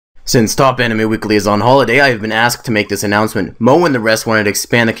Since Top Anime Weekly is on holiday, I have been asked to make this announcement. Mo and the rest wanted to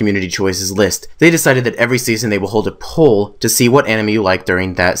expand the community choices list. They decided that every season they will hold a poll to see what anime you like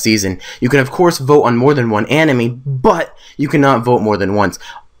during that season. You can of course vote on more than one anime, but you cannot vote more than once.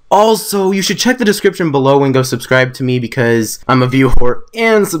 Also, you should check the description below and go subscribe to me because I'm a view whore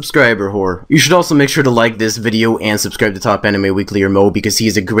and subscriber whore. You should also make sure to like this video and subscribe to Top Anime Weekly or Mo because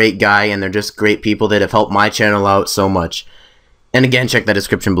he's a great guy and they're just great people that have helped my channel out so much. And again, check that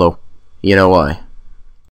description below. You know why.